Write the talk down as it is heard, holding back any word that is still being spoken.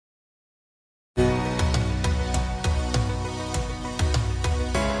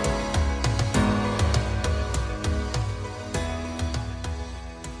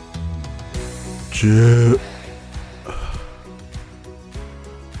shit.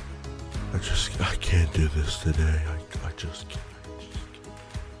 I can't do this today. I just can't.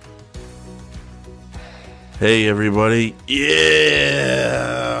 Hey, everybody. Yeah.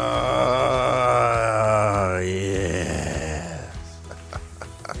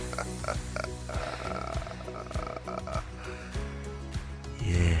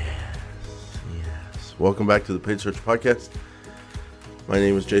 Yes. Yes. Welcome back to the Paid Search Podcast. My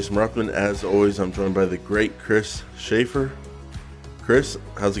name is Jason Ruckman. As always, I'm joined by the great Chris Schaefer. Chris,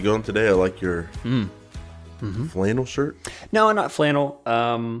 how's it going today? I like your flannel shirt. No, not flannel.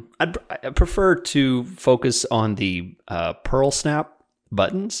 I prefer to focus on the pearl snap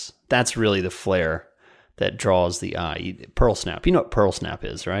buttons. That's really the flair that draws the eye. Pearl snap. You know what pearl snap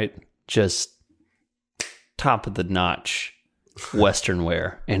is, right? Just top of the notch Western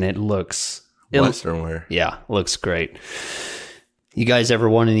wear, and it looks Western wear. Yeah, looks great. You guys ever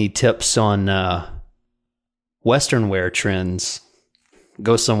want any tips on Western wear trends?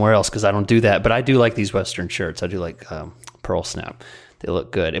 Go somewhere else, because I don't do that. But I do like these Western shirts. I do like pearl snap. They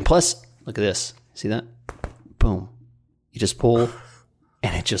look good. And plus, look at this. See that? Boom. You just pull,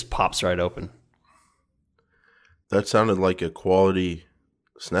 and it just pops right open. That sounded like a quality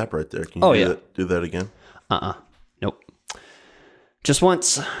snap right there. Can you do that again? Nope. Just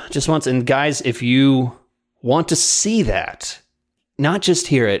once. And guys, if you want to see that, not just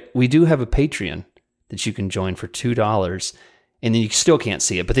hear it, we do have a Patreon that you can join for $2. And then you still can't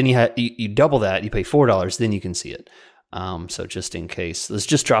see it. But then you double that, you pay $4, then you can see it. So just in case, let's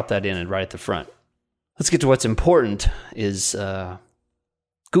just drop that in and right at the front. Let's get to what's important is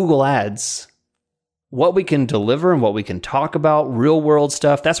Google Ads, what we can deliver and what we can talk about, real world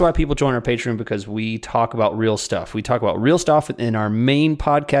stuff. That's why people join our Patreon, because we talk about real stuff. We talk about real stuff in our main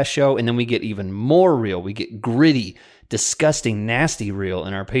podcast show, and then we get even more real. We get gritty, disgusting, nasty real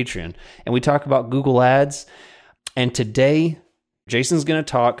in our Patreon. And we talk about Google Ads. And today, Jason's going to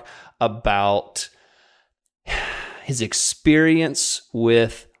talk about his experience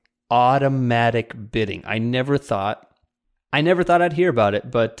with automatic bidding. I never thought I'd hear about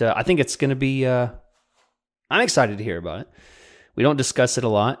it, but I think it's going to be, I'm excited to hear about it. We don't discuss it a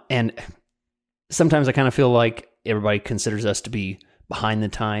lot. And sometimes I kind of feel like everybody considers us to be behind the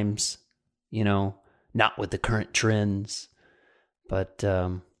times, not with the current trends, but,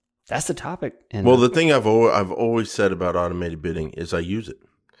 that's the topic. And well, the thing I've always said about automated bidding is I use it,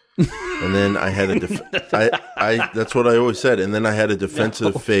 and then I had that's what I always said. And then I had a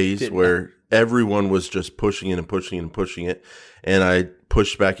defensive phase where everyone was just pushing it and pushing it and pushing it, and I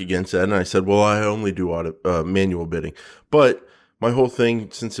pushed back against that. And I said, "Well, I only do manual bidding." But my whole thing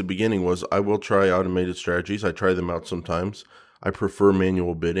since the beginning was I will try automated strategies. I try them out sometimes. I prefer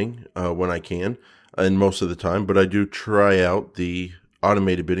manual bidding when I can, and most of the time. But I do try out the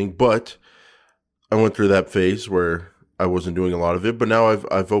automated bidding, but I went through that phase where I wasn't doing a lot of it, but now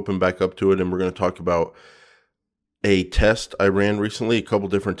I've opened back up to it, and we're going to talk about a test I ran recently, a couple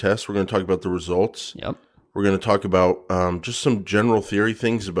different tests. We're going to talk about the results. Yep. We're going to talk about just some general theory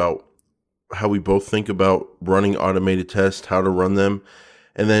things about how we both think about running automated tests, how to run them,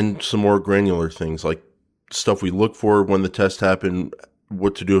 and then some more granular things like stuff we look for when the tests happen,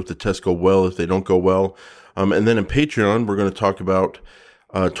 what to do if the tests go well, if they don't go well. And then in Patreon, we're going to talk about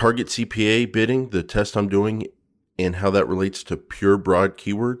target CPA bidding, the test I'm doing, and how that relates to pure broad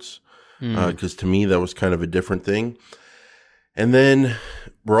keywords. Because to me, that was kind of a different thing. And then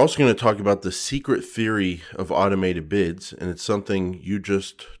we're also going to talk about the secret theory of automated bids. And it's something you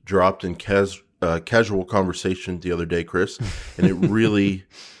just dropped in casual conversation the other day, Chris. And it really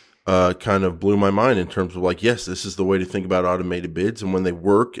kind of blew my mind in terms of like, yes, this is the way to think about automated bids. And when they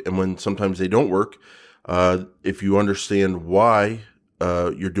work and when sometimes they don't work, if you understand why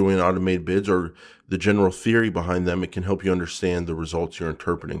you're doing automated bids or the general theory behind them, it can help you understand the results you're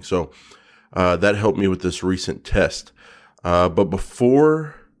interpreting. So that helped me with this recent test. But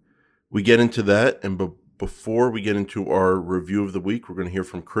before we get into that, and before we get into our review of the week, we're going to hear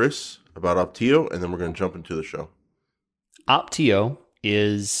from Chris about Opteo, and then we're going to jump into the show. Opteo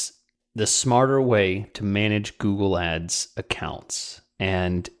is the smarter way to manage Google Ads accounts.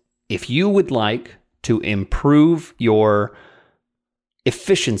 And if you would like to improve your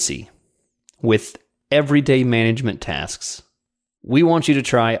efficiency with everyday management tasks, we want you to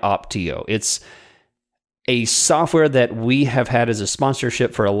try Opteo. It's a software that we have had as a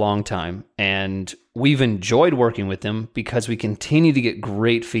sponsorship for a long time, and we've enjoyed working with them because we continue to get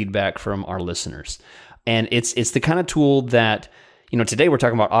great feedback from our listeners. And it's the kind of tool that, today we're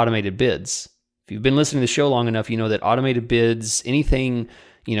talking about automated bids. If you've been listening to the show long enough, you know that automated bids, anything,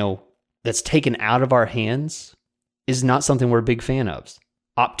 that's taken out of our hands is not something we're a big fan of.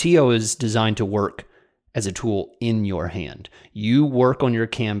 Optio is designed to work as a tool in your hand. You work on your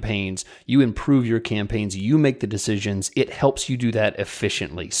campaigns, you improve your campaigns, you make the decisions. It helps you do that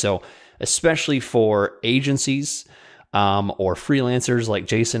efficiently. So especially for agencies or freelancers like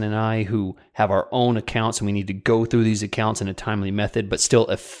Jason and I who have our own accounts and we need to go through these accounts in a timely method, but still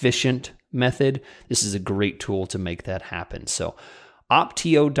efficient method, this is a great tool to make that happen. So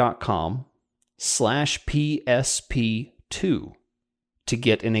optio.com/PSP2 to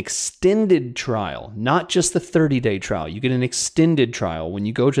get an extended trial, not just the 30-day trial. You get an extended trial when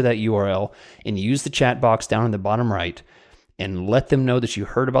you go to that URL and use the chat box down in the bottom right and let them know that you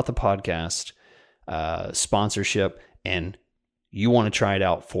heard about the podcast sponsorship and you want to try it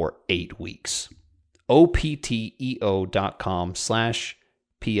out for 8 weeks.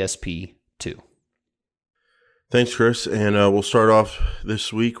 opteo.com/PSP2. Thanks, Chris. And we'll start off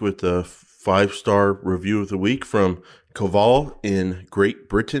this week with the 5-star review of the week from Kaval in Great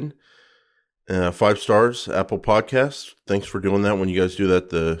Britain. 5 stars, Apple Podcasts. Thanks for doing that. When you guys do that,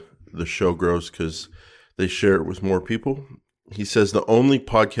 the show grows because they share it with more people. He says, the only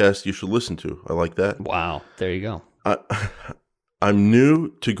podcast you should listen to. I like that. Wow. There you go. I'm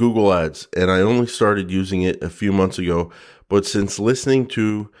new to Google Ads, and I only started using it a few months ago. But since listening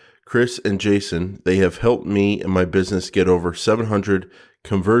to Chris and Jason, they have helped me and my business get over 700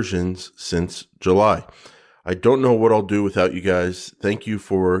 conversions since July. I don't know what I'll do without you guys. Thank you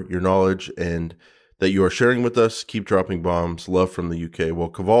for your knowledge and that you are sharing with us. Keep dropping bombs. Love from the UK.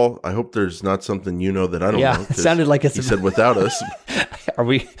 Well, Kaval, I hope there's not something you know that I don't know. Yeah, it sounded like it's... He said without us. Are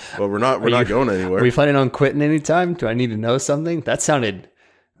we... Well, we're not going anywhere. Are we planning on quitting anytime? Do I need to know something? That sounded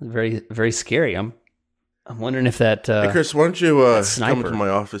very, very scary. I'm wondering if that... hey, Chris, why don't you come to my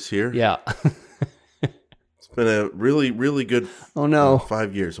office here? Yeah. It's been a really, really good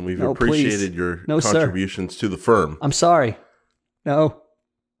 5 years, and we've appreciated your contributions to the firm. I'm sorry. No,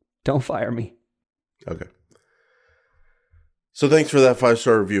 don't fire me. Okay. So thanks for that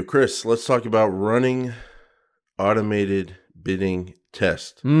 5-star review. Chris, let's talk about running automated bidding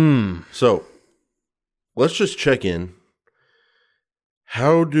test. So let's just check in.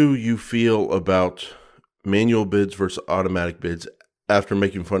 How do you feel about manual bids versus automatic bids after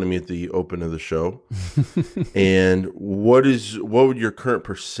making fun of me at the open of the show? And what would your current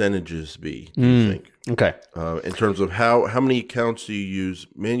percentages be, do you think? Okay. In terms of how many accounts do you use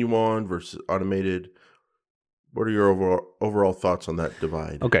manual on versus automated? What are your overall thoughts on that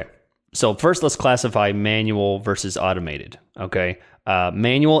divide? Okay. So first, let's classify manual versus automated. Okay.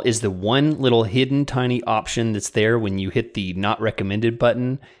 Manual is the one little hidden tiny option that's there when you hit the not recommended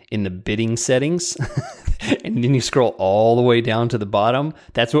button in the bidding settings. And then you scroll all the way down to the bottom.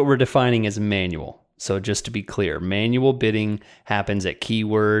 That's what we're defining as manual. So just to be clear, manual bidding happens at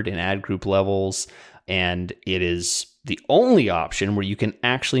keyword and ad group levels, and it is the only option where you can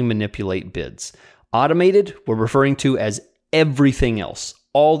actually manipulate bids. Automated, we're referring to as everything else,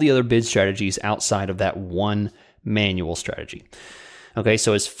 all the other bid strategies outside of that one manual strategy. Okay,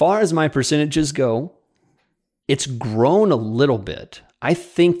 so as far as my percentages go, it's grown a little bit. I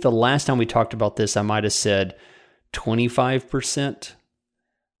think the last time we talked about this, I might have said 25%.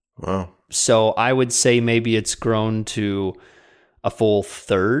 Wow. So I would say maybe it's grown to a full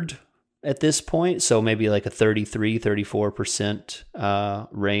third at this point. So maybe like a 33, 34%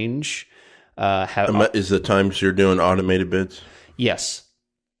 range. Is the times you're doing automated bids? Yes.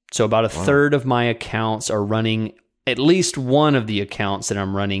 So about a third of my accounts are running, at least one of the accounts that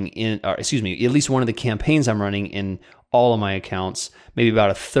I'm running in, or excuse me, at least one of the campaigns I'm running in all of my accounts, maybe about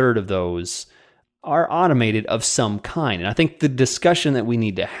a third of those are automated of some kind. And I think the discussion that we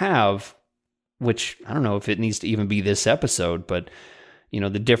need to have, which I don't know if it needs to even be this episode, but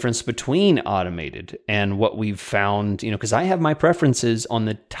the difference between automated and what we've found, because I have my preferences on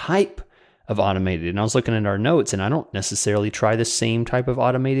the type of automated. And I was looking at our notes, and I don't necessarily try the same type of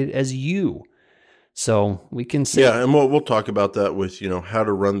automated as you. So we can say... Yeah, and we'll talk about that with, how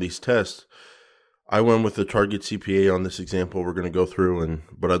to run these tests. I went with the target CPA on this example we're going to go through,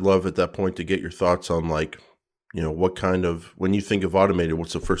 but I'd love at that point to get your thoughts on what kind of, when you think of automated,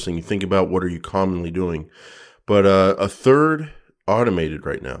 what's the first thing you think about? What are you commonly doing? But a third automated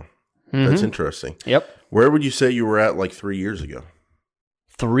right now. Mm-hmm. That's interesting. Yep. Where would you say you were at like 3 years ago?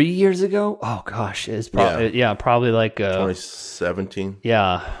 3 years ago? Oh gosh, it's probably probably like 2017.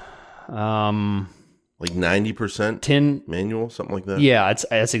 Yeah. Like 90% 10 manual, something like that. Yeah,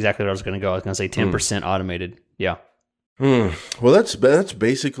 that's exactly what I was going to go. I was going to say 10% automated. Yeah. Well, that's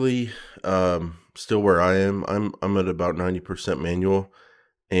basically still where I am. I'm at about 90% manual,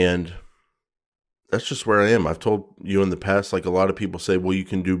 and that's just where I am. I've told you in the past, like a lot of people say, well, you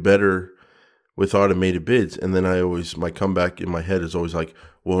can do better with automated bids. And then my comeback in my head is always like,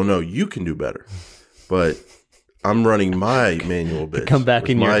 well, no, you can do better. But I'm running my manual bids. Come back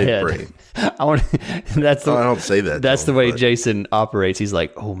in your head. Brain. I don't say that. That's the way Jason operates. He's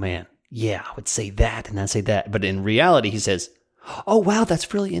like, oh man, yeah, I would say that and I'd say that. But in reality, he says, oh wow,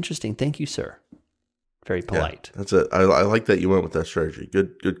 that's really interesting. Thank you, sir. Very polite. Yeah, that's it. I like that you went with that strategy.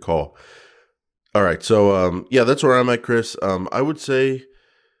 Good call. All right. So, that's where I'm at, Chris. I would say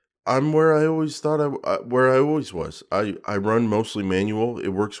I'm where I always thought where I always was. I run mostly manual. It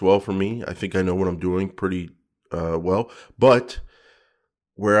works well for me. I think I know what I'm doing pretty well. But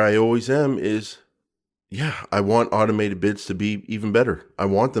where I always am is, I want automated bids to be even better. I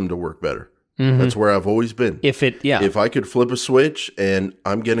want them to work better. Mm-hmm. That's where I've always been. If I could flip a switch and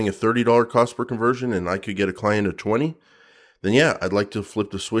I'm getting a $30 cost per conversion and I could get a client at 20, then I'd like to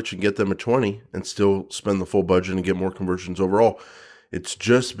flip the switch and get them at 20 and still spend the full budget and get more conversions overall. It's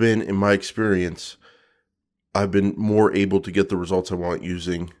just been, in my experience, I've been more able to get the results I want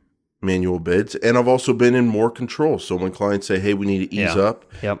using manual bids. And I've also been in more control. So when clients say, hey, we need to ease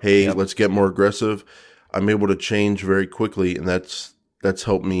up, let's get more aggressive, I'm able to change very quickly. And that's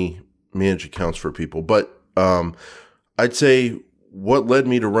helped me manage accounts for people. But I'd say what led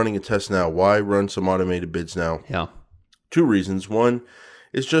me to running a test now, why run some automated bids now? Yeah. 2 reasons. One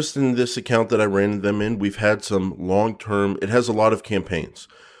is just in this account that I ran them in, we've had some long-term, it has a lot of campaigns.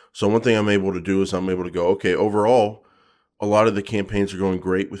 So one thing I'm able to do is I'm able to go, okay, overall, a lot of the campaigns are going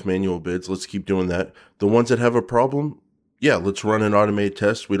great with manual bids. Let's keep doing that. The ones that have a problem, let's run an automated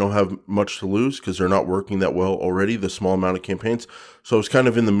test. We don't have much to lose because they're not working that well already, the small amount of campaigns. So I was kind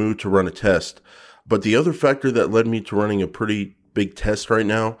of in the mood to run a test. But the other factor that led me to running a pretty big test right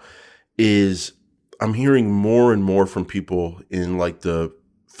now is I'm hearing more and more from people in like the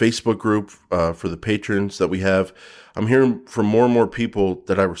Facebook group for the patrons that we have. I'm hearing from more and more people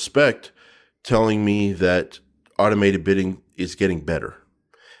that I respect telling me that automated bidding is getting better.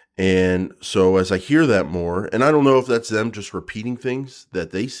 And so as I hear that more, and I don't know if that's them just repeating things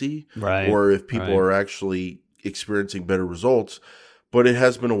that they see, or if people are actually experiencing better results, but it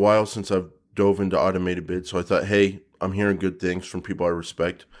has been a while since I've dove into automated bids. So I thought, hey, I'm hearing good things from people I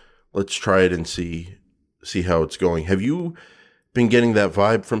respect. Let's try it and see how it's going. Have you been getting that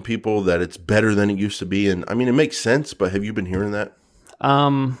vibe from people that it's better than it used to be? And I mean, it makes sense, but have you been hearing that?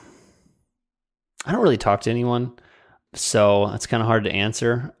 I don't really talk to anyone, so it's kind of hard to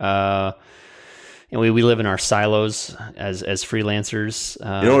answer. And we live in our silos as freelancers.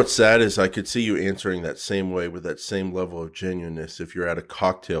 You know what's sad is I could see you answering that same way with that same level of genuineness if you're at a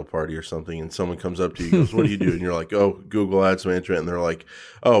cocktail party or something and someone comes up to you and goes, what do you do? And you're like, oh, Google Ads Management. And they're like,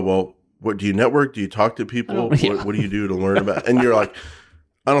 oh, well, what do you network? Do you talk to people? What do you do to learn about? And you're like,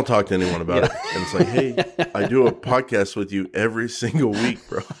 I don't talk to anyone about it. And it's like, hey, I do a podcast with you every single week,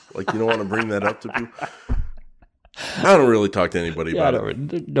 bro. Like, you don't want to bring that up to people? I don't really talk to anybody about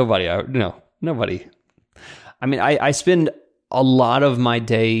it. Nobody. I mean, I spend a lot of my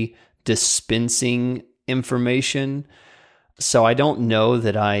day dispensing information, so I don't know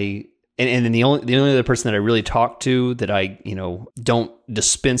that and then the only other person that I really talk to that I, don't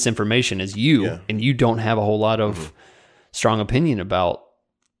dispense information is you, and you don't have a whole lot of strong opinion about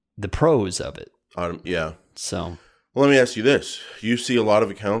the pros of it. So, well, let me ask you this. You see a lot of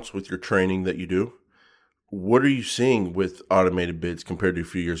accounts with your training that you do. What are you seeing with automated bids compared to a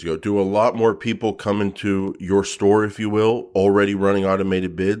few years ago? Do a lot more people come into your store, if you will, already running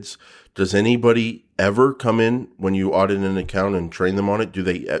automated bids? Does anybody ever come in when you audit an account and train them on it?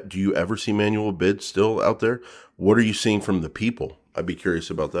 Do you ever see manual bids still out there? What are you seeing from the people? I'd be curious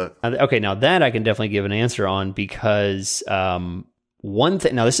about that. Okay, now that I can definitely give an answer on because one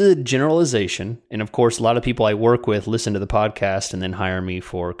thing, now this is a generalization, and of course a lot of people I work with listen to the podcast and then hire me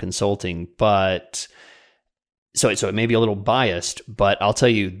for consulting, but so it may be a little biased, but I'll tell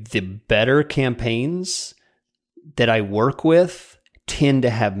you, the better campaigns that I work with tend to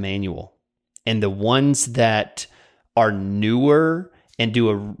have manual. And the ones that are newer and do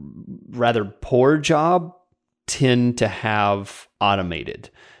a rather poor job tend to have automated.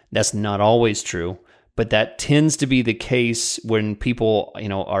 That's not always true, but that tends to be the case when people,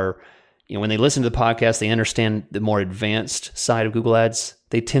 when they listen to the podcast, they understand the more advanced side of Google Ads,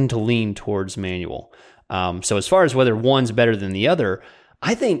 they tend to lean towards manual. So as far as whether one's better than the other,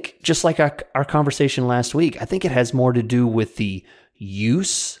 I think just like our conversation last week, I think it has more to do with the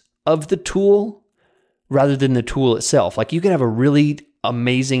use of the tool rather than the tool itself. Like you can have a really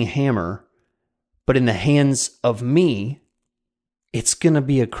amazing hammer, but in the hands of me, it's going to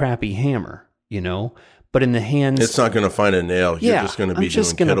be a crappy hammer, But in the hands, It's not going to find a nail. You're Yeah, just going to I'm be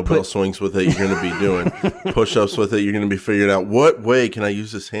just doing gonna kettlebell swings with it. You're going to be doing push-ups with it. You're going to be figuring out what way can I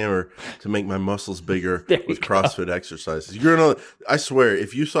use this hammer to make my muscles bigger with CrossFit exercises. You're going to, I swear,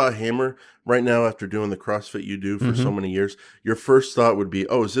 if you saw a hammer right now after doing the CrossFit you do for so many years, your first thought would be,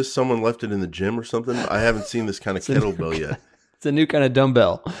 oh, is this someone left it in the gym or something? I haven't seen this kind of kettlebell yet. it's a new kind of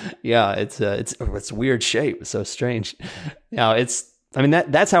dumbbell. Yeah, it's weird shape. It's so strange. Yeah,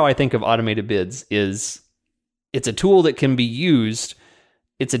 that's how I think of automated bids is it's a tool that can be used.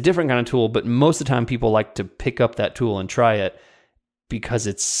 It's a different kind of tool, but most of the time people like to pick up that tool and try it because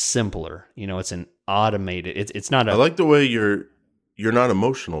it's simpler. It's an automated. It's not I like the way you're not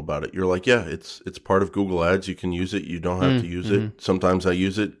emotional about it. You're like, yeah, it's part of Google Ads. You can use it. You don't have to use it. Sometimes I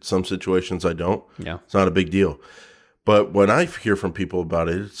use it. Some situations I don't. Yeah. It's not a big deal. But when I hear from people about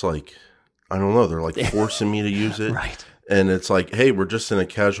it, it's like, I don't know. They're like forcing me to use it. Right. And it's like, hey, we're just in a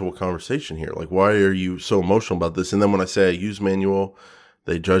casual conversation here. Like, why are you so emotional about this? And then when I say I use manual,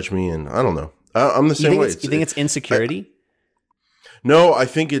 they judge me. And I don't know. I'm the same way. You think it's insecurity? No, I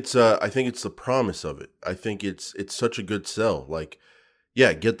think it's the promise of it. I think it's such a good sell. Like,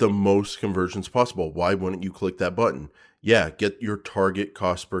 yeah, get the most conversions possible. Why wouldn't you click that button? Yeah, get your target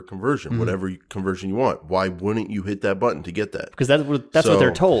cost per conversion, whatever conversion you want. Why wouldn't you hit that button to get that? Because that's what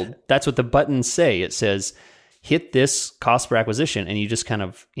they're told. That's what the buttons say. It says, hit this cost per acquisition, and you just kind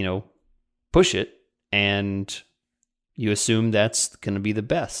of, push it, and you assume that's going to be the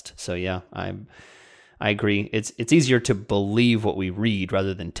best. So yeah, I agree. It's easier to believe what we read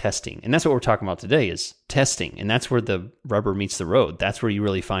rather than testing. And that's what we're talking about today is testing. And that's where the rubber meets the road. That's where you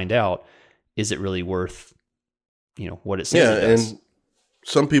really find out, is it really worth, what it says it does. And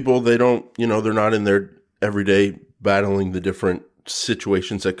some people, they don't, they're not in their everyday battling the different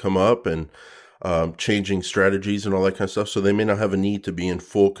situations that come up and changing strategies and all that kind of stuff. So they may not have a need to be in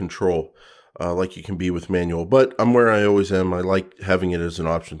full control like you can be with manual. But I'm where I always am. I like having it as an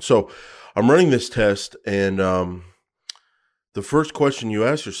option. So I'm running this test, and the first question you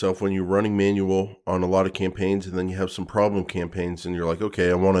ask yourself when you're running manual on a lot of campaigns, and then you have some problem campaigns, and you're like, okay,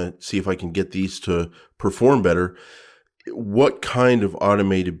 I want to see if I can get these to perform better. What kind of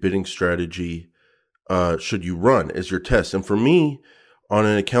automated bidding strategy should you run as your test? And for me, on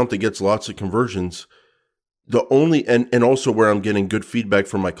an account that gets lots of conversions, the only, and also where I'm getting good feedback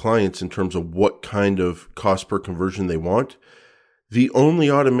from my clients in terms of what kind of cost per conversion they want, the only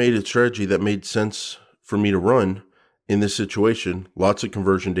automated strategy that made sense for me to run in this situation, lots of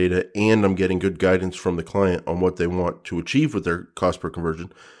conversion data, and I'm getting good guidance from the client on what they want to achieve with their cost per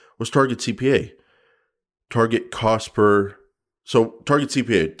conversion, was Target CPA. Target CPA,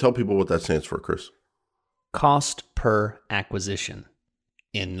 tell people what that stands for, Chris. Cost per acquisition.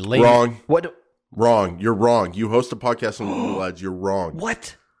 Wrong. What? Wrong. You're wrong. You host a podcast on Google Ads. You're wrong.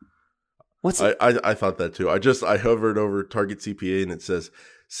 What? I thought that too. I hovered over Target CPA and it says,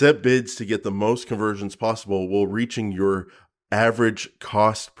 set bids to get the most conversions possible while reaching your average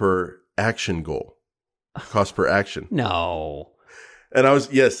cost per action goal. Cost per action. No. And I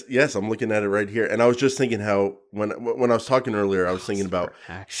was, yes, I'm looking at it right here. And I was just thinking how, when I was talking earlier, I was thinking about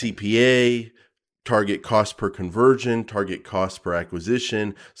CPA, target cost per conversion, target cost per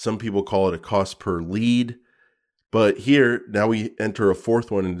acquisition. Some people call it a cost per lead. But here, now we enter a fourth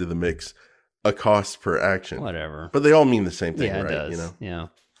one into the mix, a cost per action. Whatever. But they all mean the same thing, yeah, right? It does. Yeah,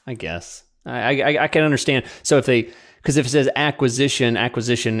 I guess. I can understand. So because if it says acquisition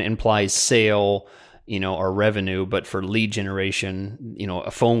implies sale, or revenue, but for lead generation, a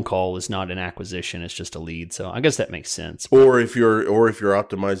phone call is not an acquisition, it's just a lead. So I guess that makes sense. Or if you're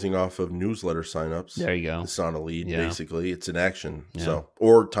optimizing off of newsletter signups, there you go. It's not a lead, basically. It's an action. Yeah. So,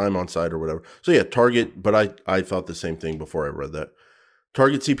 or time on site or whatever. So yeah, target, but I thought the same thing before I read that.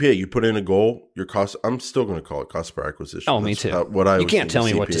 Target CPA, you put in a goal, your cost, I'm still going to call it cost per acquisition. Oh, me too. You can't tell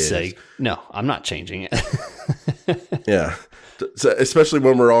me what to say. No, I'm not changing it. Yeah. So especially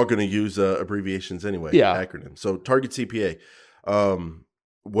when we're all going to use abbreviations anyway, acronyms. So target CPA,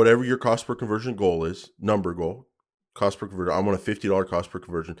 whatever your cost per conversion goal is, number goal, cost per conversion. I want a $50 cost per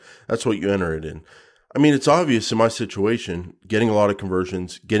conversion. That's what you enter it in. I mean, it's obvious in my situation, getting a lot of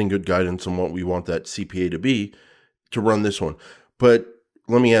conversions, getting good guidance on what we want that CPA to be, to run this one. But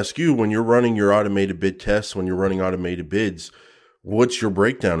let me ask you, when you're running your automated bid tests, when you're running automated bids, what's your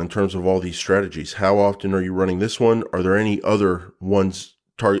breakdown in terms of all these strategies? How often are you running this one? Are there any other ones,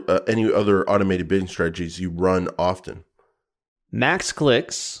 any other automated bidding strategies you run often? Max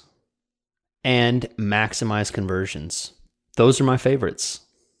clicks and maximize conversions. Those are my favorites.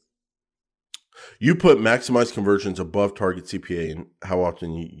 You put maximize conversions above target CPA, and how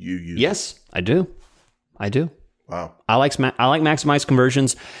often you use it? Yes, I do. Wow. I like maximize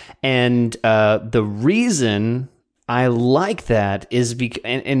conversions, and the reason I like that is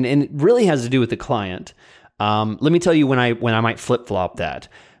and it really has to do with the client. Let me tell you when I might flip flop that.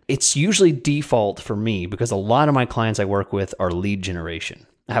 It's usually default for me because a lot of my clients I work with are lead generation.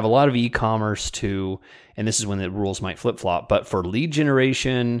 I have a lot of e-commerce too, and this is when the rules might flip flop. But for lead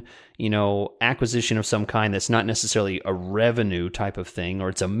generation, acquisition of some kind that's not necessarily a revenue type of thing, or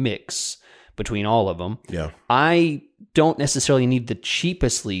it's a mix between all of them. Yeah. I don't necessarily need the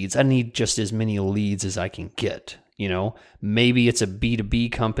cheapest leads. I need just as many leads as I can get. Maybe it's a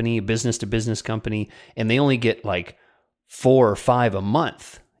B2B company, a business to business company, and they only get like 4 or 5 a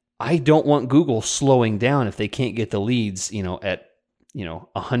month. I don't want Google slowing down if they can't get the leads, at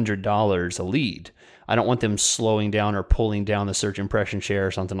 $100 a lead. I don't want them slowing down or pulling down the search impression share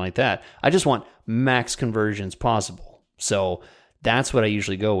or something like that. I just want max conversions possible. So that's what I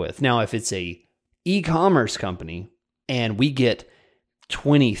usually go with. Now, if it's a e-commerce company and we get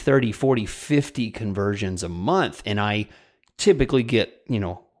 20, 30, 40, 50 conversions a month, and I typically get,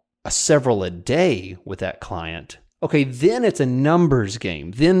 several a day with that client, okay, then it's a numbers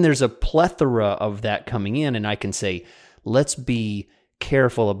game. Then there's a plethora of that coming in, and I can say, let's be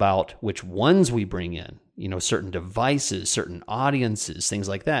careful about which ones we bring in, certain devices, certain audiences, things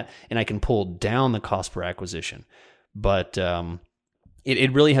like that, and I can pull down the cost per acquisition. But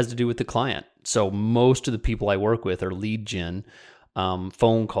it really has to do with the client. So most of the people I work with are lead gen,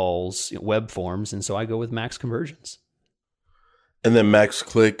 phone calls, web forms, and so I go with max conversions. And then max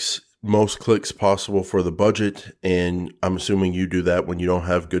clicks, most clicks possible for the budget, and I'm assuming you do that when you don't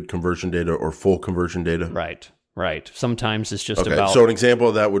have good conversion data or full conversion data. Right. Sometimes it's just okay. about. So an example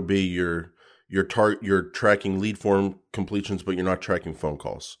of that would be you're tracking lead form completions, but you're not tracking phone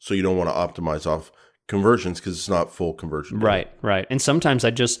calls. So you don't want to optimize off conversions because it's not full conversion data. Right. And sometimes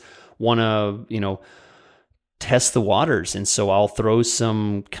I just want to, test the waters. And so I'll throw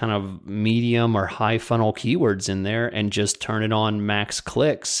some kind of medium or high funnel keywords in there and just turn it on max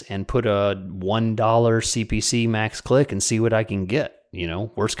clicks and put a $1 CPC max click and see what I can get.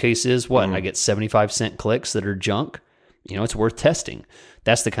 Worst case is what? I get 75-cent clicks that are junk. It's worth testing.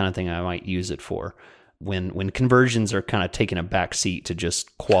 That's the kind of thing I might use it for when conversions are kind of taking a back seat to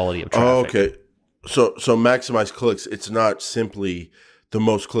just quality of traffic. Oh, okay. So maximize clicks, it's not simply the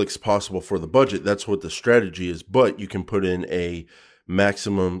most clicks possible for the budget. That's what the strategy is, but you can put in a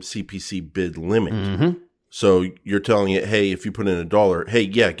maximum CPC bid limit. Mm-hmm. So you're telling it, hey, if you put in $1, hey,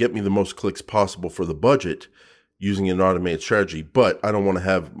 yeah, get me the most clicks possible for the budget using an automated strategy, but I don't want to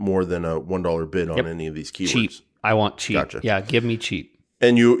have more than a $1 bid on any of these keywords. Cheap. I want cheap. Gotcha. Yeah, give me cheap.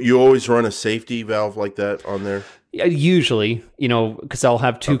 And you always run a safety valve like that on there? Yeah, usually, because I'll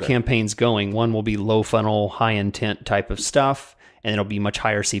have two campaigns going. One will be low funnel, high intent type of stuff, and it'll be much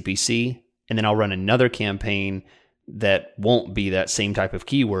higher CPC. And then I'll run another campaign that won't be that same type of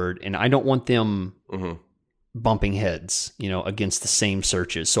keyword. And I don't want them bumping heads, against the same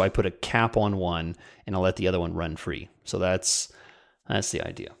searches. So I put a cap on one and I'll let the other one run free. So that's the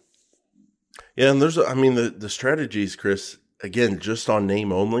idea. Yeah. And the strategies, Chris, again, just on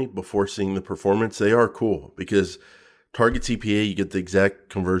name only before seeing the performance, they are cool because target CPA, you get the exact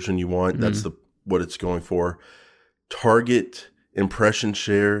conversion you want. That's what it's going for. Target impression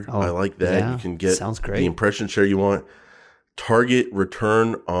share. I like that. Yeah, you can get sounds great. The impression share you want. Target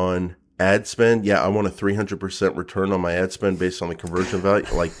return on ad spend. Yeah, I want a 300% return on my ad spend based on the conversion value.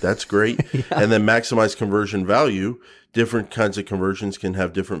 Like, that's great. Yeah. And then maximize conversion value. Different kinds of conversions can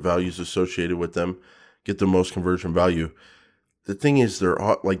have different values associated with them. Get the most conversion value. The thing is, they're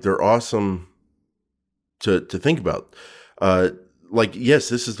awesome to think about. Yes,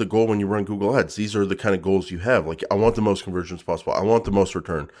 this is the goal when you run Google Ads. These are the kind of goals you have. Like, I want the most conversions possible. I want the most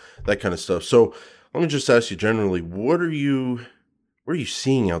return, that kind of stuff. So let me just ask you generally, what are you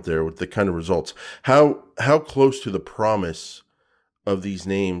seeing out there with the kind of results? How close to the promise of these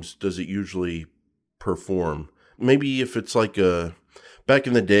names does it usually perform? Maybe if it's like back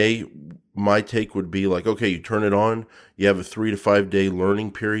in the day, my take would be like, okay, you turn it on, you have a 3 to 5 day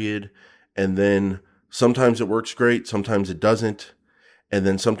learning period, and then sometimes it works great, sometimes it doesn't, and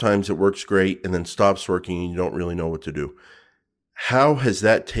then sometimes it works great and then stops working and you don't really know what to do. How has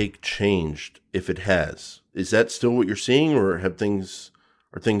that take changed, if it has? Is that still what you're seeing, or are things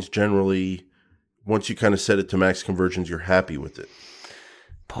generally, once you kind of set it to max conversions, you're happy with it?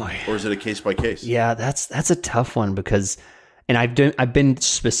 Boy. Or is it a case by case? Yeah, that's a tough one because, and I've been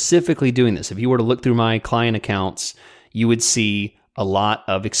specifically doing this. If you were to look through my client accounts, you would see a lot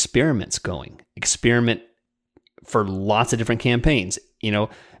of experiments going. Experiment for lots of different campaigns.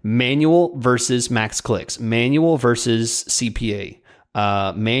 Manual versus max clicks, manual versus CPA,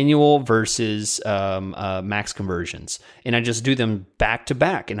 manual versus max conversions. And I just do them back to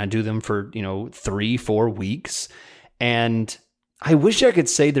back, and I do them for, 3-4 weeks. And I wish I could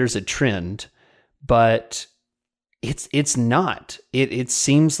say there's a trend, but it's not. It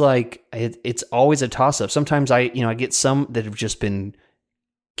seems like it's always a toss up. Sometimes I get some that have just been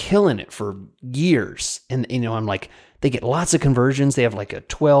killing it for years. And, I'm like, they get lots of conversions. They have like a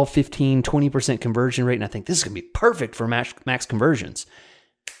 12, 15, 20% conversion rate. And I think this is going to be perfect for max conversions.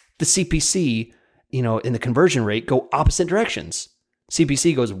 The CPC, and the conversion rate go opposite directions.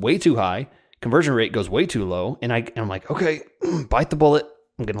 CPC goes way too high. Conversion rate goes way too low. And I'm like, okay, bite the bullet.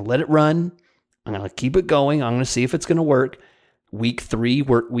 I'm going to let it run. I'm going to keep it going. I'm going to see if it's going to work. Week 3,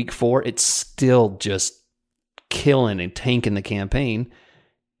 week 4, it's still just killing and tanking the campaign.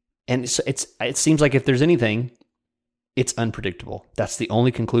 And it seems like if there's anything, it's unpredictable. That's the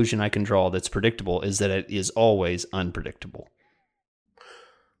only conclusion I can draw that's predictable, is that it is always unpredictable.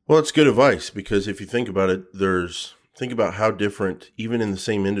 Well, it's good advice, because if you think about it, think about how different, even in the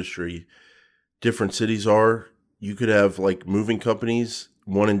same industry, different cities are. You could have like moving companies,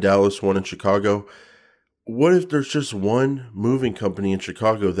 one in Dallas, one in Chicago. What if there's just one moving company in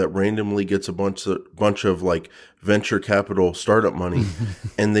Chicago that randomly gets a bunch of like venture capital startup money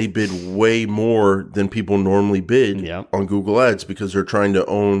and they bid way more than people normally bid on Google Ads because they're trying to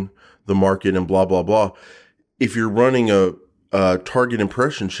own the market and blah, blah, blah. If you're running a target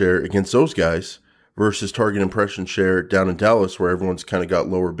impression share against those guys versus target impression share down in Dallas where everyone's kind of got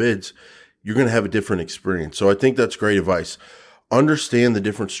lower bids, you're going to have a different experience. So I think that's great advice. Understand the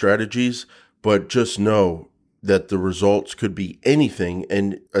different strategies, but just know that the results could be anything.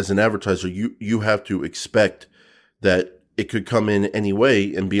 And as an advertiser, you have to expect that it could come in any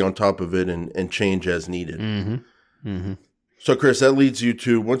way and be on top of it and change as needed. Mm-hmm. Mm-hmm. So Chris, that leads you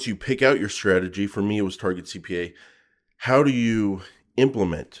to, once you pick out your strategy, for me, it was Target CPA. How do you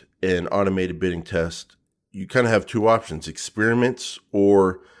implement an automated bidding test? You kind of have two options: experiments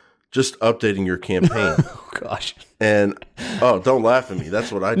or just updating your campaign. Oh, gosh. And, don't laugh at me.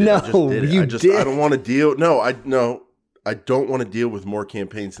 That's what I did. No, I just did it. you did. I don't want to deal. No, I don't want to deal with more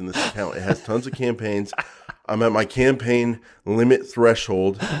campaigns in this account. It has tons of campaigns. I'm at my campaign limit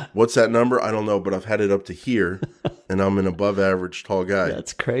threshold. What's that number? I don't know, but I've had it up to here, and I'm an above average tall guy.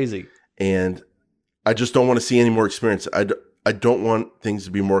 That's crazy. And I just don't want to see any more experience. I don't want things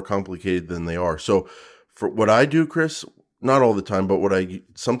to be more complicated than they are. So for what I do, Chris, not all the time, but what I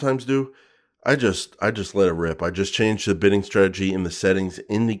sometimes do, I just let it rip. I just change the bidding strategy in the settings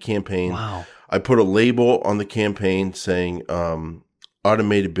in the campaign. Wow. I put a label on the campaign saying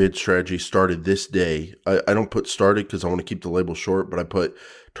automated bid strategy started this day. I don't put started because I want to keep the label short, but I put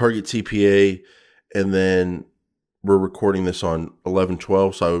Target CPA, and then we're recording this on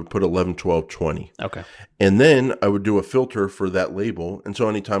 11/12, so I would put 11/12/20. Okay. And then I would do a filter for that label. And so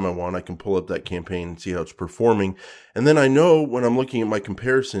anytime I want, I can pull up that campaign and see how it's performing. And then I know when I'm looking at my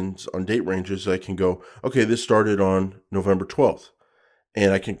comparisons on date ranges, I can go, okay, this started on November 12th.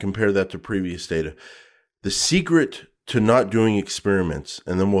 And I can compare that to previous data. The secret to not doing experiments,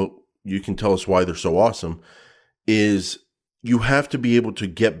 and then you can tell us why they're so awesome, is you have to be able to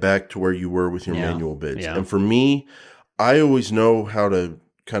get back to where you were with your manual bids. Yeah. And for me, I always know how to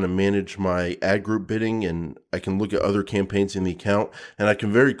kind of manage my ad group bidding, and I can look at other campaigns in the account, and I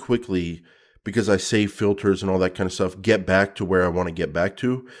can very quickly, because I save filters and all that kind of stuff, get back to where I want to get back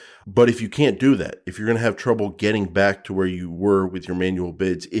to. But if you can't do that, if you're going to have trouble getting back to where you were with your manual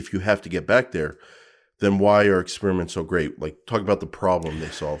bids, if you have to get back there, then why are experiments so great? Like, talk about the problem they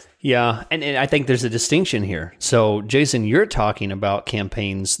solve. Yeah, and I think there's a distinction here. So, Jason, you're talking about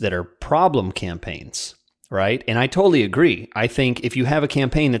campaigns that are problem campaigns, right? And I totally agree. I think if you have a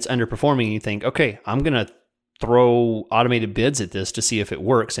campaign that's underperforming and you think, okay, I'm going to throw automated bids at this to see if it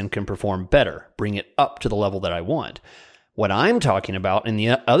works and can perform better, bring it up to the level that I want. What I'm talking about in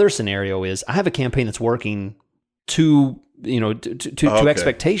the other scenario is I have a campaign that's working to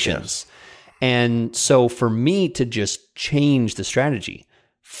expectations. Yes. And so for me to just change the strategy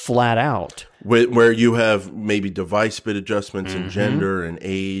flat out. Where you have maybe device bid adjustments and gender and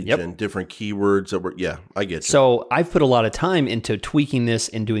age and different keywords that were, I get you. So I've put a lot of time into tweaking this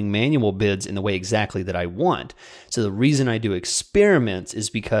and doing manual bids in the way exactly that I want. So the reason I do experiments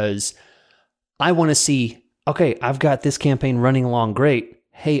is because I want to see, okay, I've got this campaign running along great.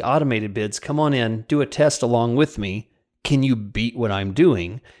 Hey, automated bids, come on in, do a test along with me. Can you beat what I'm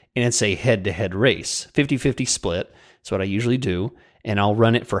doing? And it's a head-to-head race, 50-50 split. That's what I usually do. And I'll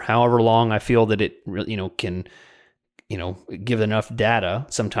run it for however long I feel that it can give enough data.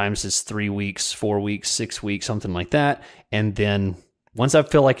 Sometimes it's 3 weeks, 4 weeks, 6 weeks, something like that. And then once I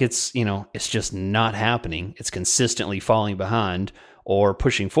feel like it's just not happening, it's consistently falling behind, or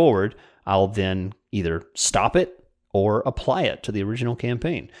pushing forward, I'll then either stop it or apply it to the original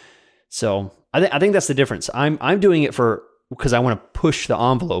campaign. So I think that's the difference. I'm doing it because I want to push the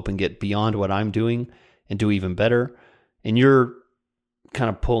envelope and get beyond what I'm doing and do even better. And you're kind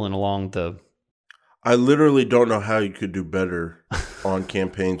of pulling along I literally don't know how you could do better on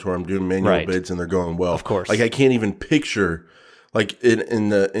campaigns where I'm doing manual bids and they're going well. Of course. Like I can't even picture, like in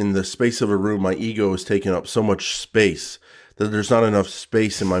the space of a room, my ego is taking up so much space that there's not enough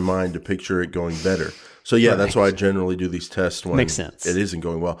space in my mind to picture it going better. So yeah, that's why I generally do these tests when Makes sense. It isn't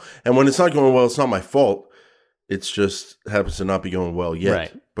going well. And when it's not going well, it's not my fault. It's just happens to not be going well yet.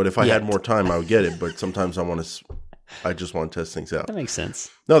 Right. But if I had more time, I would get it. But sometimes I just want to test things out. That makes sense.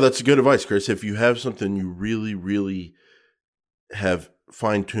 No, that's good advice, Chris. If you have something you really, really have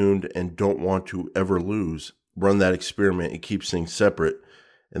fine-tuned and don't want to ever lose, run that experiment. It keeps things separate,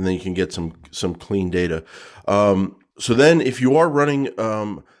 and then you can get some clean data. So then if you are running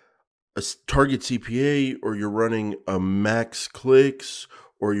a target CPA, or you're running a max clicks,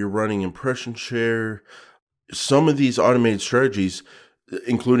 or you're running impression share, some of these automated strategies,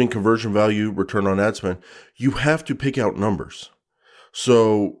 including conversion value, return on ad spend, you have to pick out numbers.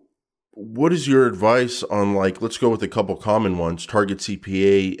 So what is your advice on, like, let's go with a couple common ones, target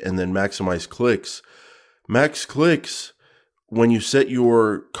CPA and then maximize clicks. Max clicks, when you set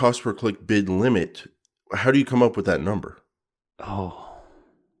your cost per click bid limit, how do you come up with that number? Oh,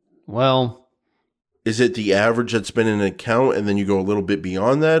 well, is it the average that's been in an account and then you go a little bit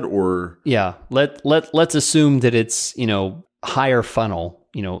beyond that, or? Yeah, let's assume that it's, higher funnel,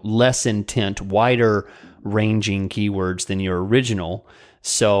 less intent, wider ranging keywords than your original.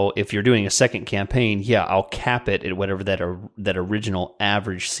 So if you're doing a second campaign, I'll cap it at whatever that original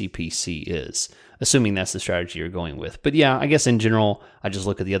average CPC is, assuming that's the strategy you're going with. But I guess in general, I just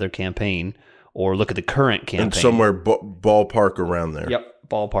look at the other campaign or look at the current campaign. And somewhere ballpark around there. Yep,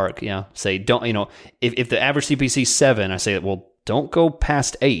 ballpark, say, don't, if the average CPC is 7, I say, well, don't go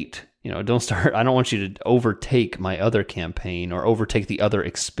past 8. Don't start. I don't want you to overtake my other campaign or overtake the other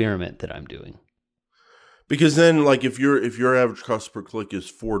experiment that I'm doing. Because then, like, if your average cost per click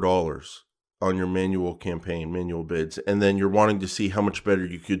is $4 on your manual campaign, manual bids, and then you're wanting to see how much better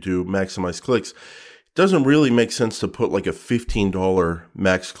you could do maximize clicks, it doesn't really make sense to put like a $15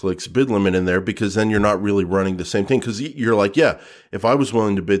 max clicks bid limit in there, because then you're not really running the same thing. Because you're like, if I was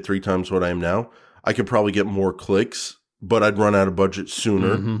willing to bid 3 times what I am now, I could probably get more clicks, but I'd run out of budget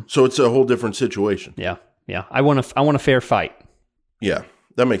sooner. Mm-hmm. So it's a whole different situation. Yeah. I want a fair fight. Yeah,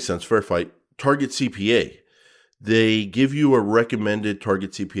 that makes sense. Fair fight. Target CPA. They give you a recommended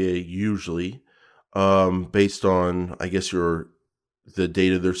target CPA usually based on, I guess, the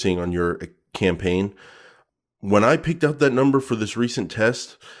data they're seeing on your campaign. When I picked out that number for this recent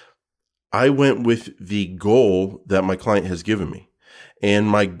test, I went with the goal that my client has given me. And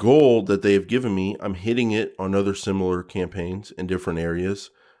my goal that they have given me, I'm hitting it on other similar campaigns in different areas,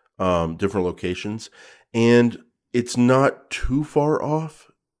 different locations. And it's not too far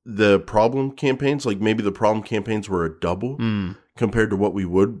off the problem campaigns. Like maybe the problem campaigns were a double compared to what we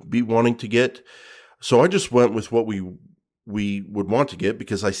would be wanting to get. So I just went with what we would want to get,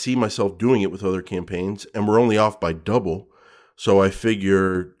 because I see myself doing it with other campaigns, and we're only off by double. So I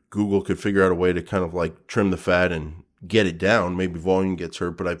figure Google could figure out a way to kind of like trim the fat and get it down. Maybe volume gets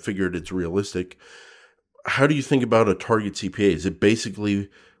hurt, but I figured it's realistic. How do you think about a target CPA? Is it basically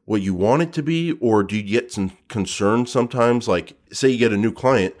what you want it to be, or do you get some concern sometimes? Like, say you get a new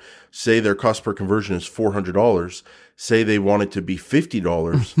client, say their cost per conversion is $400, say they want it to be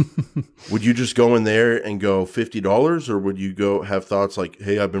 $50. Would you just go in there and go $50, or would you go have thoughts like,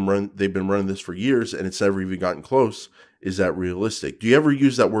 hey, they've been running this for years and it's never even gotten close? Is that realistic? Do you ever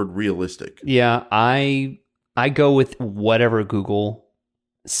use that word realistic? Yeah, I go with whatever Google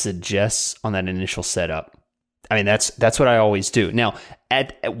suggests on that initial setup. I mean, that's what I always do. Now,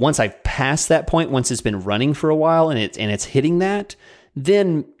 once I've passed that point, once it's been running for a while and it's hitting that,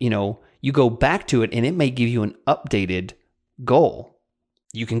 then you go back to it and it may give you an updated goal.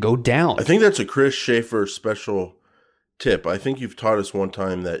 You can go down. I think that's a Chris Schaefer special tip. I think you've taught us one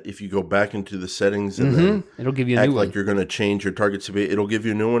time that if you go back into the settings and then it'll give you a new one. Like you're going to change your target CPA, it'll give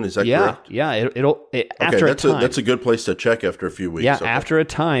you a new one. Is that correct? Yeah. After a time. That's a good place to check after a few weeks. Yeah, okay. After a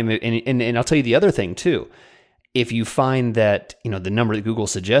time, and I'll tell you the other thing too. If you find that the number that Google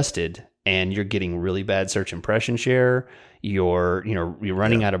suggested, and you're getting really bad search impression share, you're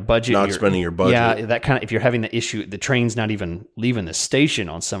running out of budget, not spending your budget. Yeah, that kind of, if you're having the issue, the train's not even leaving the station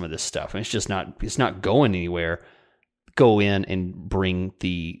on some of this stuff, and it's not going anywhere. Go in and bring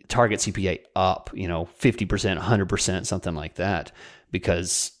the target CPA up, 50%, 100%, something like that,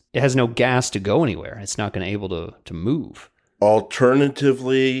 because it has no gas to go anywhere. It's not going to able to move.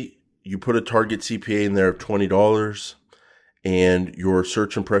 Alternatively, you put a target CPA in there of $20 and your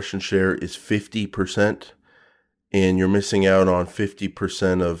search impression share is 50%, and you're missing out on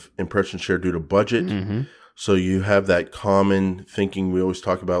 50% of impression share due to budget. Mm-hmm. So you have that common thinking we always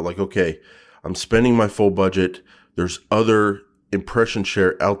talk about, like, okay, I'm spending my full budget. There's other impression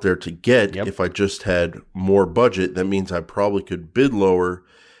share out there to get. Yep. If I just had more budget, that means I probably could bid lower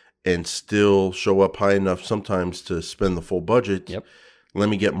and still show up high enough sometimes to spend the full budget. Yep. Let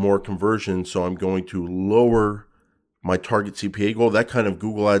me get more conversion, so I'm going to lower my target CPA goal. That kind of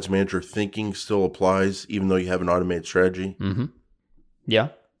Google Ads Manager thinking still applies, even though you have an automated strategy. Mm-hmm. Yeah.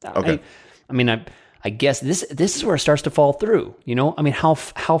 Okay. I guess this is where it starts to fall through.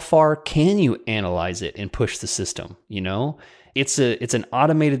 How far can you analyze it and push the system? It's an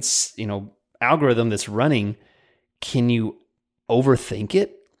automated algorithm that's running. Can you overthink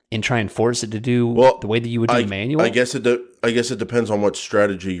it and try and force it to do the way that you would do manual? I guess it depends on what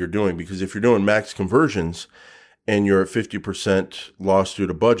strategy you're doing, because if you're doing max conversions and you're at 50% loss due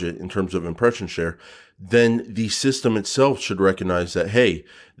to budget in terms of impression share, then the system itself should recognize that, hey,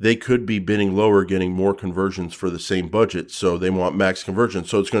 they could be bidding lower, getting more conversions for the same budget. So they want max conversion.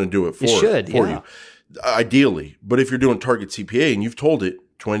 So it's going to do it for you, ideally. But if you're doing target CPA and you've told it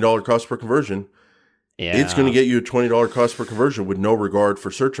 $20 cost per conversion, it's going to get you a $20 cost per conversion with no regard for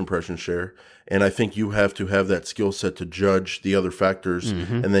search impression share. And I think you have to have that skill set to judge the other factors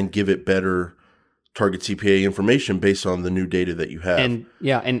and then give it better target CPA information based on the new data that you have. And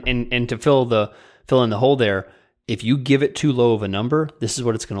to fill in the hole there, if you give it too low of a number, this is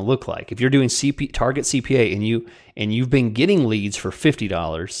what it's going to look like. If you're doing target CPA and you've been getting leads for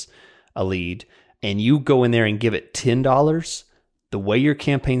 $50 a lead, and you go in there and give it $10, the way your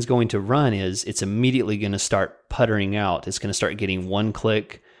campaign's going to run is it's immediately going to start puttering out. It's going to start getting one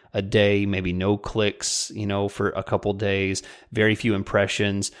click a day, maybe no clicks, for a couple days, very few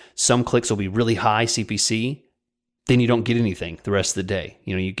impressions. Some clicks will be really high CPC. Then you don't get anything the rest of the day.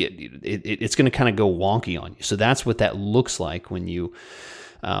 You get it's going to kind of go wonky on you. So that's what that looks like when you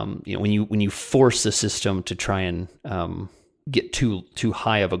force the system to try and get too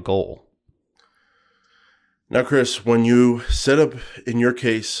high of a goal. Now, Chris, when you set up, in your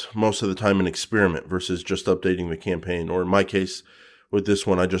case, most of the time an experiment versus just updating the campaign, or in my case, with this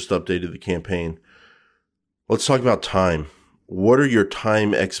one, I just updated the campaign. Let's talk about time. What are your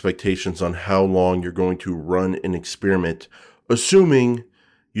time expectations on how long you're going to run an experiment, assuming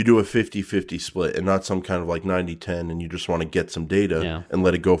you do a 50-50 split and not some kind of like 90-10 and you just want to get some data and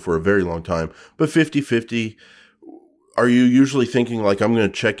let it go for a very long time. But 50-50, are you usually thinking like, I'm going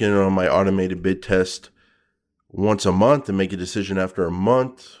to check in on my automated bid test once a month and make a decision after a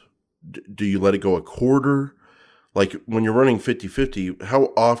month? Do you let it go a quarter? Like when you're running 50-50,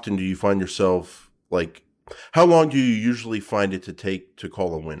 how often do you find yourself, like, how long do you usually find it to take to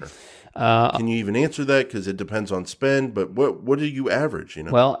call a winner? Can you even answer that? Because it depends on spend, but what do you average?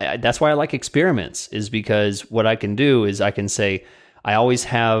 Well, that's why I like experiments, is because what I can do is I can say, I always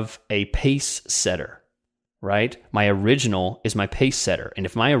have a pace setter, right? My original is my pace setter. And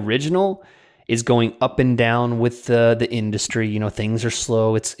if my original is going up and down with the industry, things are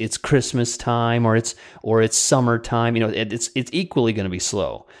slow. It's Christmas time or it's summertime. It's equally going to be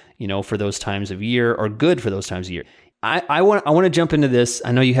slow, for those times of year, or good for those times of year. I want to jump into this.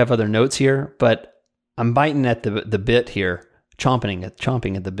 I know you have other notes here, but I'm biting at the bit here, chomping at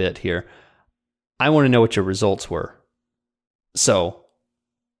the bit here. I want to know what your results were. So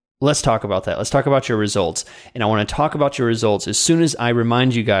let's talk about that. Let's talk about your results. And I want to talk about your results as soon as I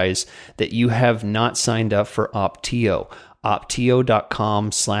remind you guys that you have not signed up for Opteo.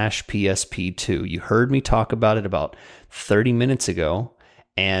 Opteo.com/PSP2. You heard me talk about it about 30 minutes ago,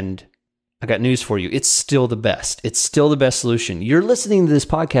 and I got news for you. It's still the best. It's still the best solution. You're listening to this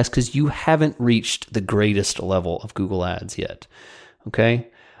podcast because you haven't reached the greatest level of Google Ads yet. Okay?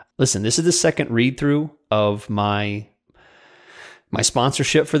 Listen, this is the second read through of my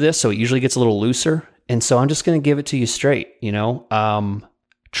sponsorship for this, so it usually gets a little looser. And so I'm just going to give it to you straight,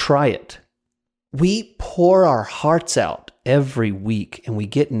 try it. We pour our hearts out every week and we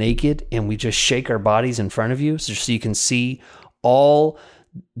get naked and we just shake our bodies in front of you so you can see all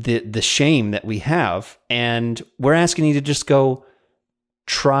the shame that we have. And we're asking you to just go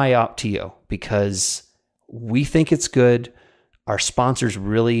try Opteo because we think it's good. Our sponsors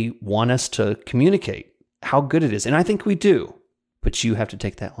really want us to communicate how good it is. And I think we do. But you have to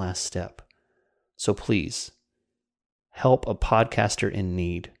take that last step. So please, help a podcaster in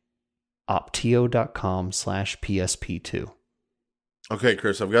need. Opteo.com/PSP2. Okay,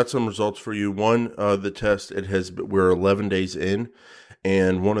 Chris, I've got some results for you. One, the test, we're 11 days in,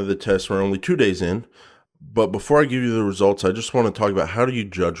 and one of the tests we're only 2 days in. But before I give you the results, I just want to talk about how do you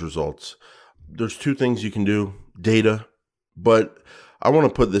judge results. There's two things you can do, data, but I want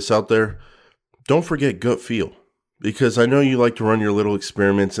to put this out there. Don't forget gut feel, because I know you like to run your little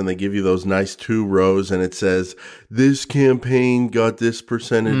experiments and they give you those nice 2 rows and it says, this campaign got this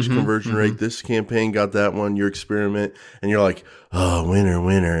percentage conversion rate, this campaign got that one, your experiment, and you're like, oh,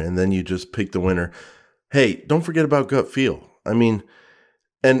 winner, and then you just pick the winner. Hey, don't forget about gut feel. I mean,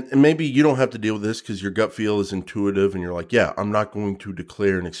 and maybe you don't have to deal with this because your gut feel is intuitive and you're like, yeah, I'm not going to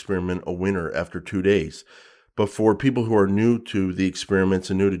declare an experiment a winner after 2 days. But for people who are new to the experiments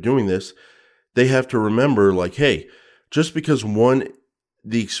and new to doing this, they have to remember, like, hey, just because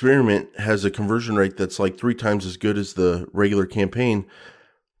the experiment has a conversion rate that's like 3 times as good as the regular campaign,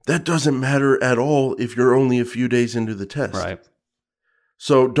 that doesn't matter at all if you're only a few days into the test. Right.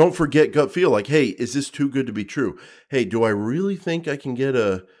 So don't forget gut feel. Like, hey, is this too good to be true? Hey, do I really think I can get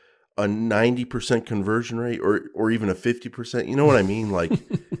a 90% conversion rate or even a 50%? You know what I mean? Like,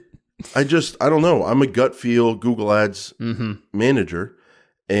 I don't know. I'm a gut feel Google Ads manager.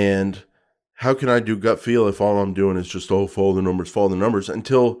 And how can I do gut feel if all I'm doing is just, follow the numbers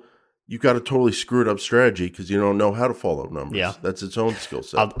until you've got a totally screwed up strategy because you don't know how to follow numbers. Yeah. That's its own skill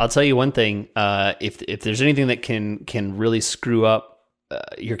set. I'll tell you one thing. If there's anything that can really screw up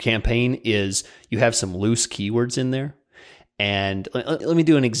your campaign is you have some loose keywords in there. And let me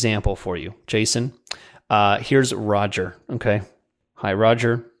do an example for you, Jason. Here's Roger. Okay. Hi,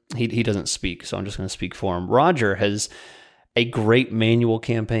 Roger. He doesn't speak, so I'm just going to speak for him. Roger has a great manual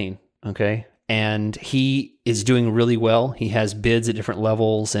campaign. Okay. And he is doing really well. He has bids at different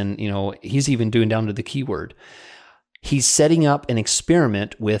levels and, he's even doing down to the keyword. He's setting up an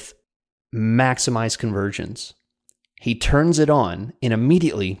experiment with maximize conversions. He turns it on and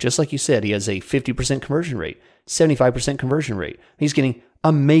immediately, just like you said, he has a 50% conversion rate, 75% conversion rate. He's getting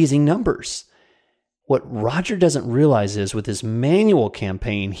amazing numbers. What Roger doesn't realize is with his manual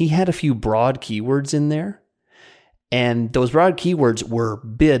campaign, he had a few broad keywords in there, and those broad keywords were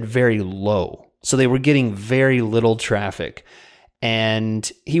bid very low. So they were getting very little traffic,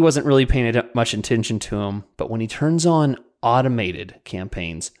 and he wasn't really paying much attention to them. But when he turns on automated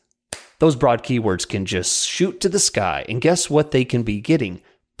campaigns, those broad keywords can just shoot to the sky. And guess what they can be getting?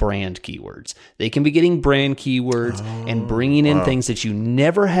 Brand keywords. They can be getting brand keywords and bringing in things that you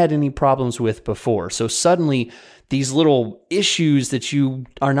never had any problems with before. So suddenly these little issues that you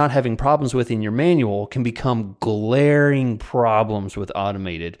are not having problems with in your manual can become glaring problems with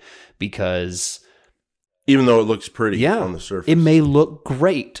automated because even though it looks pretty on the surface, it may look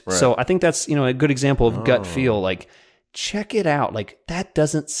great. Right. So I think that's, a good example of gut feel. Like, check it out. Like, that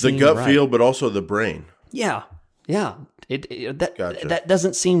doesn't seem the gut right. feel, but also the brain. Yeah. Gotcha. That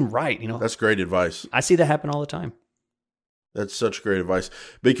doesn't seem right. That's great advice. I see that happen all the time. That's such great advice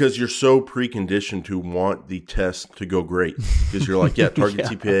because you're so preconditioned to want the test to go great because you're like, target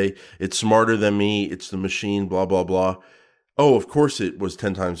CPA, it's smarter than me. It's the machine, blah, blah, blah. Oh, of course it was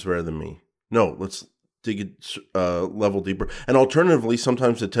 10 times better than me. No, let's dig it level deeper. And alternatively,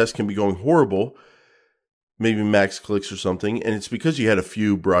 sometimes the test can be going horrible, maybe max clicks or something, and it's because you had a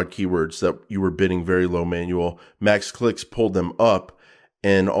few broad keywords that you were bidding very low manual. Max clicks pulled them up,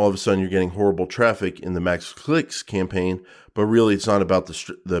 and all of a sudden you're getting horrible traffic in the max clicks campaign, but really it's not about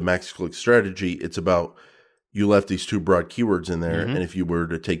the max click strategy. It's about you left these 2 broad keywords in there, and if you were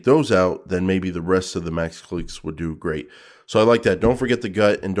to take those out, then maybe the rest of the max clicks would do great. So I like that. Don't forget the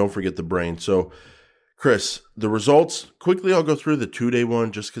gut and don't forget the brain. So Chris, the results, quickly I'll go through the 2-day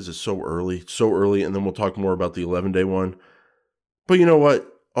one just because it's so early, and then we'll talk more about the 11-day one. But you know what?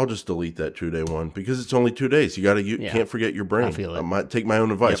 I'll just delete that 2-day one because it's only 2 days. You can't forget your brain. I feel it. I might take my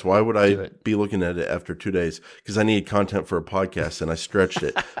own advice. Yep. Why would I be looking at it after 2 days? Because I needed content for a podcast and I stretched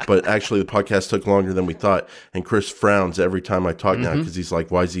it. But actually the podcast took longer than we thought. And Chris frowns every time I talk now because he's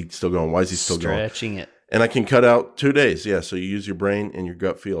like, why is he still going? Why is he still going? Stretching it. And I can cut out 2 days. Yeah, so you use your brain and your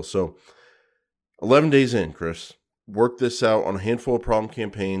gut feel. So 11 days in, Chris, work this out on a handful of problem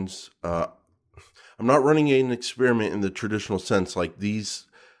campaigns. I'm not running an experiment in the traditional sense like these.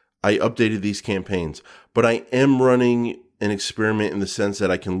 I updated these campaigns, but I am running an experiment in the sense that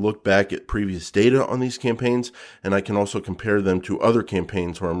I can look back at previous data on these campaigns, and I can also compare them to other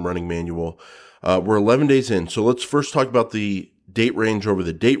campaigns where I'm running manual. We're 11 days in, so let's first talk about the date range over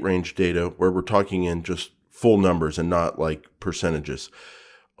the date range data, where we're talking in just full numbers and not like percentages.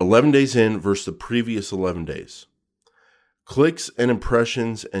 11 days in versus the previous 11 days. Clicks and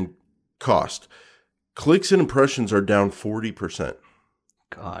impressions and cost. Clicks and impressions are down 40%.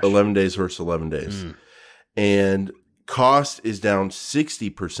 Gosh. 11 days versus 11 days. And cost is down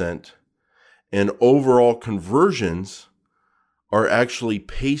 60%. And overall conversions are actually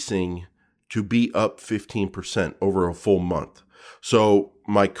pacing to be up 15% over a full month. So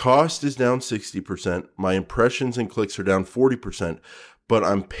my cost is down 60%, my impressions and clicks are down 40%, but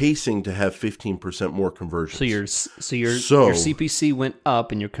I'm pacing to have 15% more conversions. So your CPC went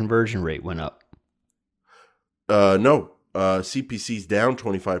up and your conversion rate went up. No, CPC's down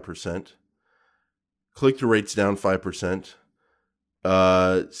 25%. Click-through rate's down 5%.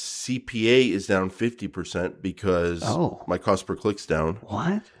 CPA is down 50% because my cost per click's down.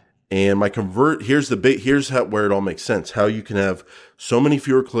 What? And my here's where it all makes sense. How you can have so many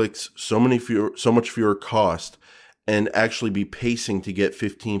fewer clicks, so much fewer cost, and actually be pacing to get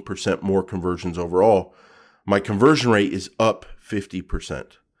 15% more conversions overall. My conversion rate is up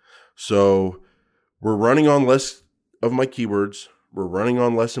 50%. So we're running on less of my keywords. We're running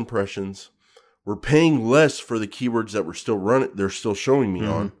on less impressions. We're paying less for the keywords that they're still showing me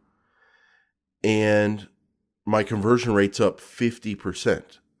on. And my conversion rate's up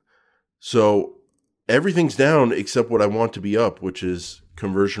 50%. So everything's down except what I want to be up, which is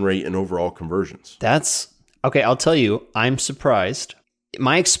conversion rate and overall conversions. That's okay. I'll tell you, I'm surprised.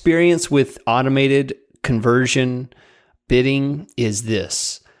 My experience with automated conversion bidding is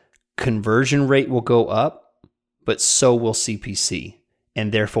this: conversion rate will go up, but so will CPC.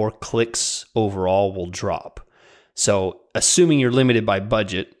 And therefore clicks overall will drop. So assuming you're limited by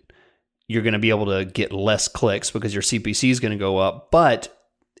budget, you're going to be able to get less clicks because your CPC is going to go up, but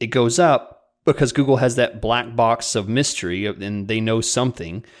it goes up because Google has that black box of mystery and they know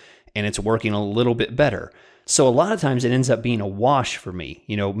something and it's working a little bit better. So a lot of times it ends up being a wash for me.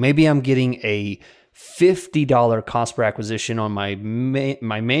 Maybe I'm getting a $50 cost per acquisition on my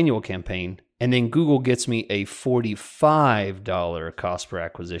manual campaign, and then Google gets me a $45 cost per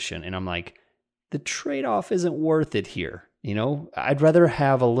acquisition. And I'm like, the trade-off isn't worth it here. I'd rather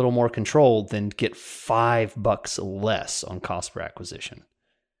have a little more control than get $5 less on cost per acquisition.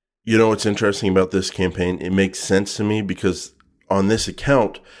 What's interesting about this campaign? It makes sense to me because on this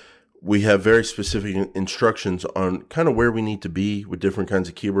account, we have very specific instructions on kind of where we need to be with different kinds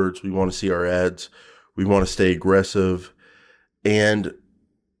of keywords. We want to see our ads. We want to stay aggressive. And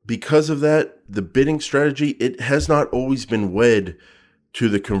because of that, the bidding strategy, it has not always been wed to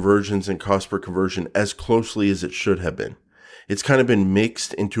the conversions and cost per conversion as closely as it should have been. It's kind of been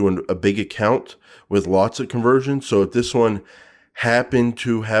mixed into a big account with lots of conversions. So if this one happened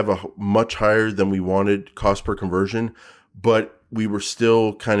to have a much higher than we wanted cost per conversion, but we were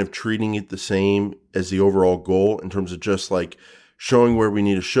still kind of treating it the same as the overall goal in terms of just like showing where we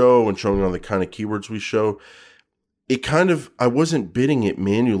need to show and showing on the kind of keywords we show, I wasn't bidding it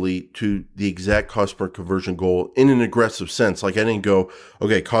manually to the exact cost per conversion goal in an aggressive sense. Like I didn't go,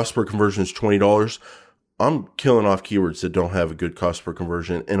 okay, cost per conversion is $20. I'm killing off keywords that don't have a good cost per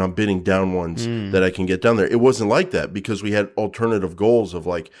conversion and I'm bidding down ones that I can get down there. It wasn't like that because we had alternative goals of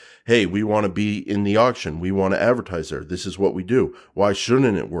like, hey, we want to be in the auction. We want to advertise there. This is what we do. Why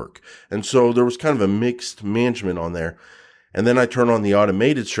shouldn't it work? And so there was kind of a mixed management on there. And then I turn on the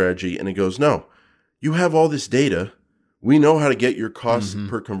automated strategy and it goes, no, you have all this data. We know how to get your cost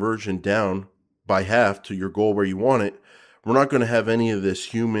per conversion down by half to your goal where you want it. We're not going to have any of this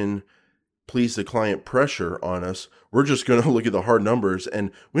human please the client pressure on us. We're just going to look at the hard numbers,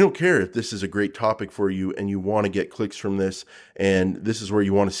 and we don't care if this is a great topic for you and you want to get clicks from this and this is where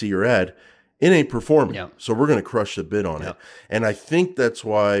you want to see your ad. It ain't performing. Yep. So we're going to crush the bid on it. And I think that's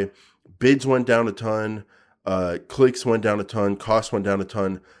why bids went down a ton, clicks went down a ton, costs went down a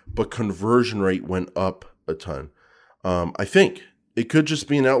ton, but conversion rate went up a ton. I think it could just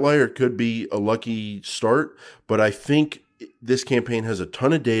be an outlier. It could be a lucky start, but I think this campaign has a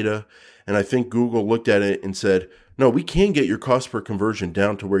ton of data. And I think Google looked at it and said, no, we can get your cost per conversion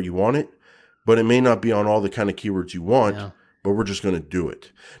down to where you want it, but it may not be on all the kind of keywords you want, but we're just going to do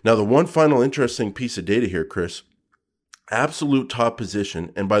it. Now, the one final interesting piece of data here, Chris, absolute top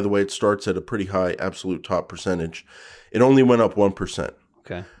position. And by the way, it starts at a pretty high absolute top percentage. It only went up 1%.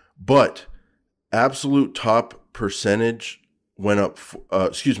 Okay. But absolute top percentage went up,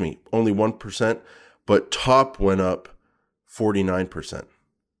 only 1%, but top went up 49%.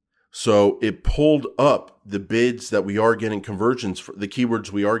 So it pulled up the bids that we are getting conversions for, the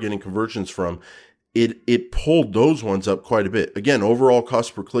keywords we are getting conversions from. It pulled those ones up quite a bit. Again, overall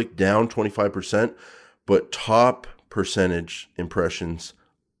cost per click down 25%, but top percentage impressions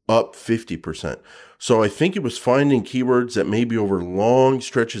up 50%. So I think it was finding keywords that maybe over long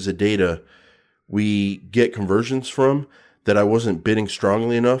stretches of data we get conversions from that I wasn't bidding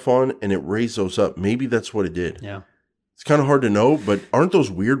strongly enough on, and it raised those up. Maybe that's what it did. Yeah. It's kind of hard to know, but aren't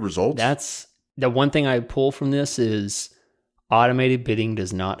those weird results? That's the one thing I pull from this is automated bidding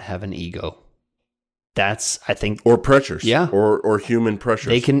does not have an ego. that's, I think, or pressures, Yeah. or human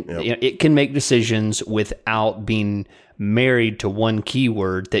pressures. they can, Yep. it can make decisions without being married to one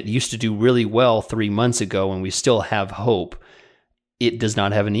keyword that used to do really well 3 months ago, and we still have hope. It does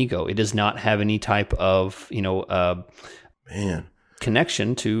not have an ego. It does not have any type of, Man,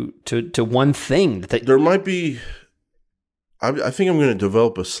 connection to one thing. there might be. I think I'm going to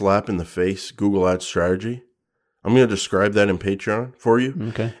develop a slap in the face Google Ads strategy. I'm going to describe that in Patreon for you.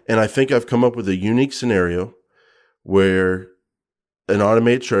 Okay. And I think I've come up with a unique scenario where an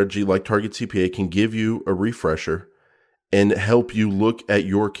automated strategy like Target CPA can give you a refresher and help you look at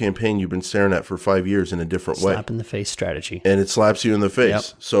your campaign you've been staring at for 5 years in a different way. Slap in the face strategy. And it slaps you in the face. Yep.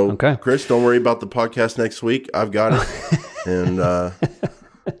 So, Okay. Chris, don't worry about the podcast next week. I've got it. And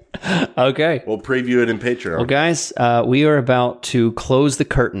Okay. we'll preview it in Patreon. Well, guys, we are about to close the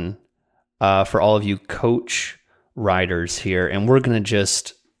curtain for all of you coach riders here, and we're going to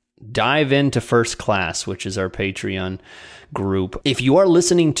just dive into First Class, which is our Patreon group. If you are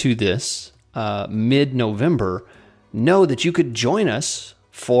listening to this mid-November, know that you could join us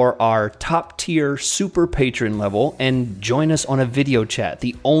for our top tier super patron level and join us on a video chat.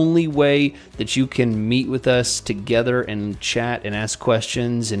 The only way that you can meet with us together and chat and ask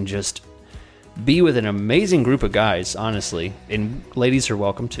questions and just be with an amazing group of guys, honestly, and ladies are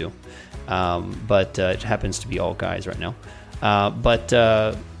welcome too. But it happens to be all guys right now. But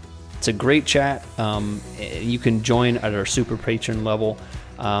it's a great chat. You can join at our super patron level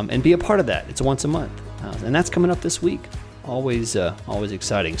and be a part of that. It's once a month, and that's coming up this week. Always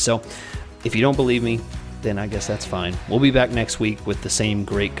exciting. So if you don't believe me, then I guess that's fine. We'll be back next week with the same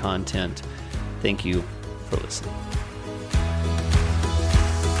great content. Thank you for listening.